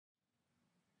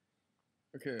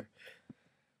Okay,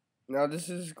 now this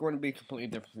is going to be completely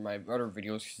different from my other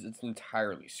videos because it's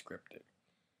entirely scripted.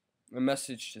 A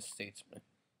message to statesmen.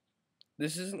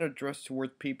 This isn't addressed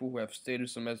towards people who have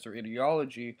statism as their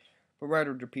ideology, but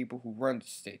rather to people who run the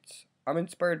states. I'm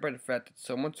inspired by the fact that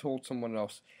someone told someone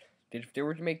else that if they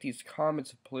were to make these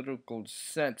comments of political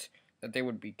dissent, that they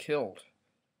would be killed.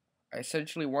 I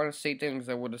essentially want to say things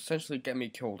that would essentially get me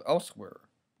killed elsewhere.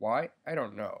 Why? I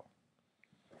don't know.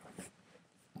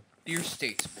 Dear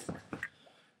statesmen,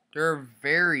 there are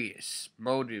various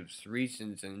motives,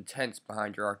 reasons, and intents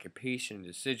behind your occupation and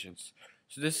decisions,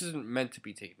 so this isn't meant to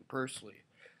be taken personally.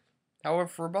 However,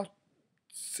 for about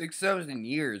 6,000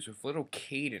 years, with little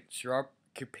cadence, your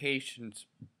occupation's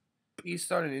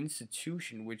based on an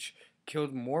institution which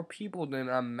killed more people than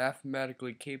I'm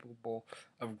mathematically capable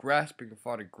of grasping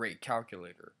without a great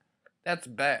calculator. That's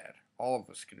bad, all of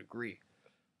us can agree.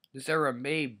 This era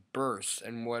may burst,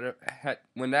 and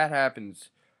when that happens,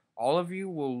 all of you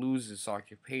will lose this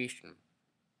occupation.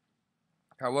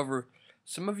 However,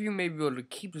 some of you may be able to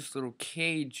keep this little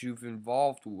cage you've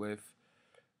involved with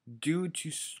due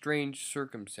to strange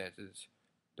circumstances.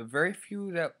 The very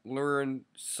few that learn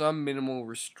some minimal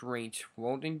restraint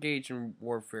won't engage in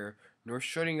warfare, nor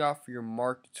shutting off your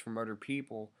markets from other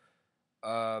people.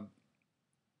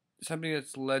 Something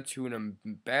that's led to an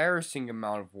embarrassing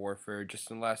amount of warfare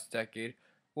just in the last decade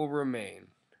will remain.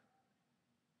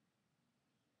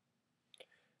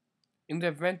 In the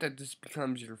event that this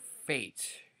becomes your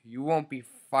fate, you won't be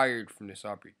fired from this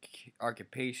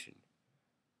occupation,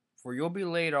 for you'll be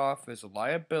laid off as a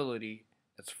liability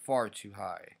that's far too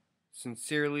high.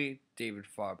 Sincerely, David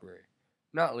Fabre.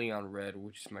 Not Leon Red,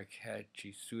 which is my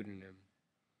catchy pseudonym.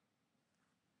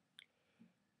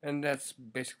 And that's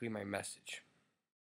basically my message.